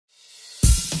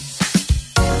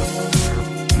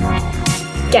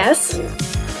Guess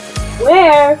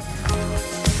where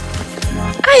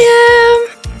I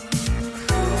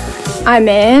am. I'm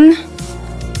in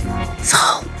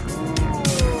Seoul.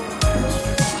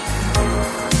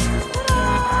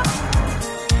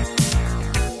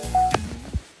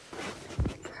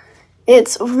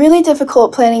 It's really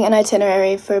difficult planning an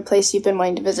itinerary for a place you've been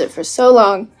wanting to visit for so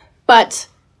long, but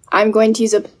I'm going to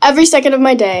use up every second of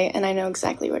my day, and I know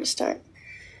exactly where to start.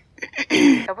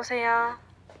 여보세요.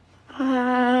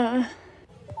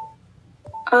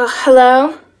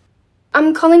 Hello?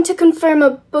 I'm calling to confirm a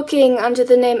booking under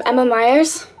the name Emma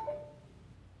Myers.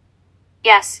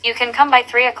 Yes, you can come by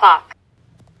 3 o'clock.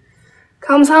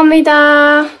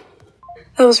 감사합니다.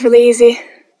 That was really easy.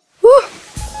 Woo!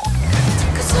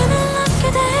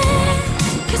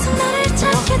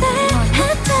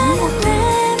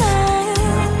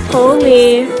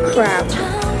 Holy crap.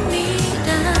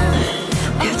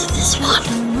 There's this one.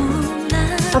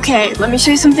 Okay, let me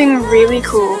show you something really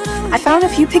cool. I found a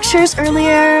few pictures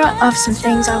earlier of some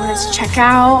things I wanted to check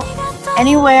out.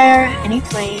 Anywhere, any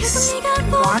place.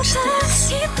 Watch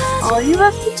this. All you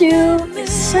have to do is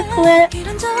circle it.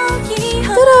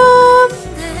 Ta-da!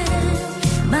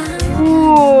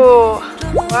 Ooh,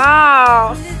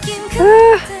 wow.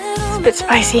 It's a bit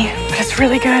spicy, but it's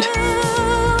really good.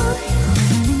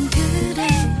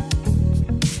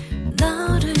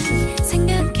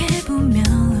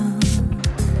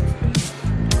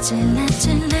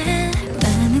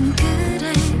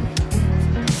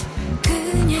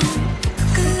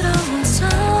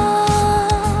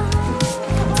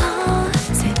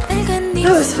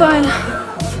 That was fun.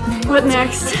 What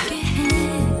next?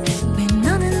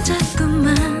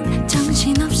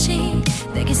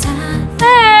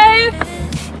 Hey!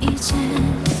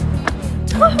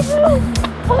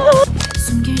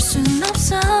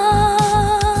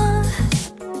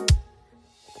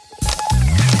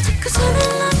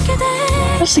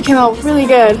 Actually came out really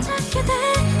good.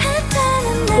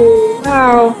 Oh,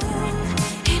 wow.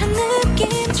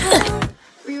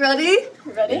 We ready?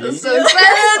 Ready? I'm so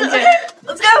excited! Okay.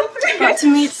 Let's go! Got to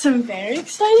meet some very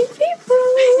exciting people.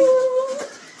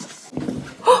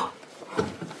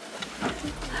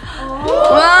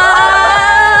 Wow!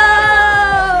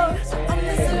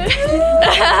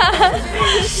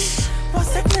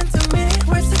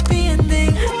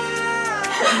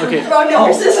 Okay. Wrong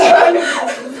number, sister.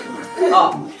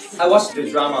 I watched the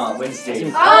drama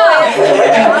Wednesday.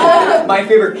 My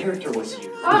favorite character was you.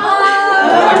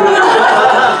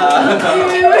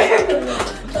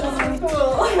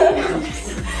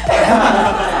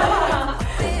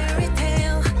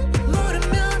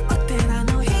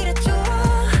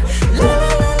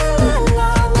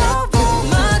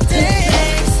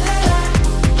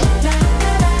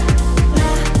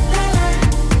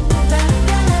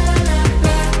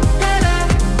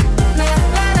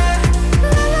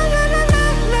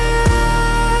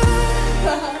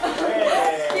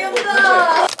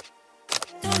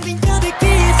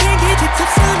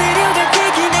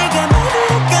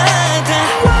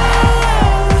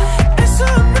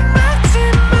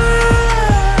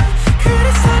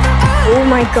 Oh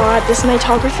my god, this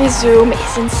nightography zoom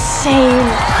is insane.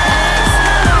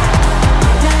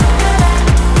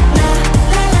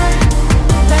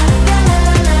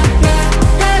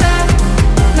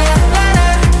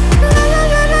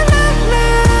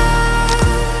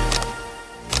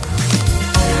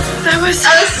 That was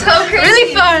so crazy.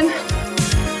 Really fun.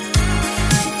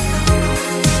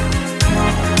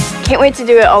 Can't wait to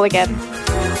do it all again.